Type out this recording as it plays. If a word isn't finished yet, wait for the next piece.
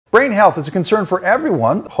Brain health is a concern for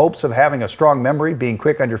everyone. Hopes of having a strong memory, being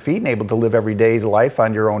quick on your feet, and able to live every day's life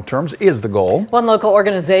on your own terms is the goal. One local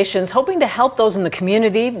organization is hoping to help those in the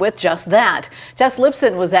community with just that. Jess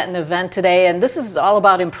Lipson was at an event today, and this is all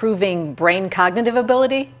about improving brain cognitive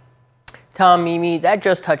ability. Tom, Mimi, that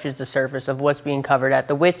just touches the surface of what's being covered at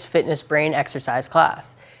the WITS Fitness Brain Exercise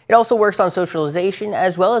class. It also works on socialization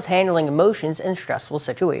as well as handling emotions in stressful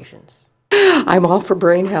situations. I'm all for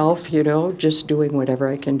brain health, you know, just doing whatever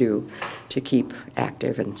I can do to keep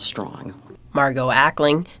active and strong. Margo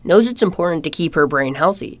Ackland knows it's important to keep her brain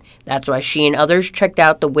healthy. That's why she and others checked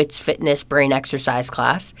out the WITS Fitness Brain Exercise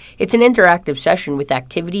class. It's an interactive session with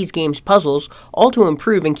activities, games, puzzles, all to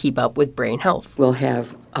improve and keep up with brain health. We'll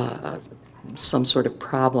have some sort of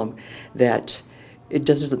problem that it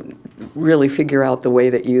doesn't really figure out the way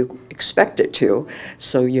that you expect it to.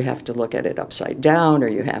 So you have to look at it upside down, or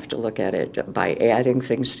you have to look at it by adding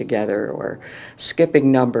things together, or skipping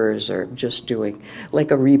numbers, or just doing like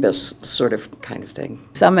a rebus sort of kind of thing.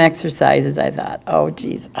 Some exercises I thought, oh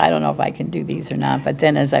geez, I don't know if I can do these or not. But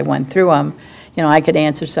then as I went through them, you know, I could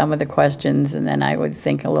answer some of the questions, and then I would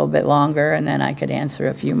think a little bit longer, and then I could answer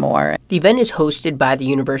a few more. The event is hosted by the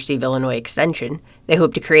University of Illinois Extension. They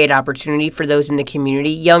hope to create opportunity for those in the community,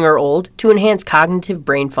 young or old, to enhance cognitive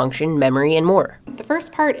brain function, memory, and more. The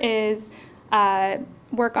first part is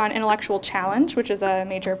work on intellectual challenge, which is a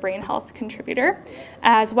major brain health contributor,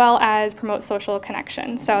 as well as promote social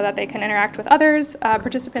connection so that they can interact with others,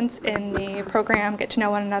 participants in the program, get to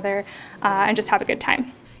know one another, and just have a good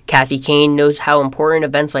time. Kathy Kane knows how important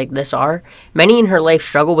events like this are. Many in her life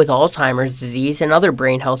struggle with Alzheimer's disease and other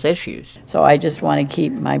brain health issues. So I just want to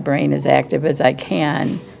keep my brain as active as I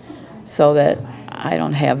can so that I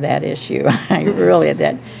don't have that issue. I really,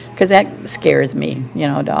 because that scares me, you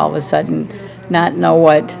know, to all of a sudden not know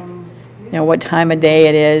what time of day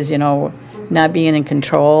it is, you know, not being in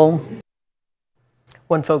control.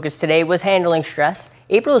 One focus today was handling stress.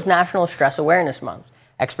 April is National Stress Awareness Month.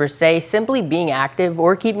 Experts say simply being active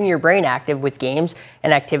or keeping your brain active with games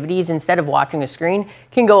and activities instead of watching a screen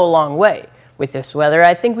can go a long way. With this weather,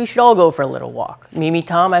 I think we should all go for a little walk. Mimi,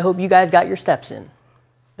 Tom, I hope you guys got your steps in.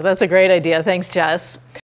 That's a great idea. Thanks, Jess.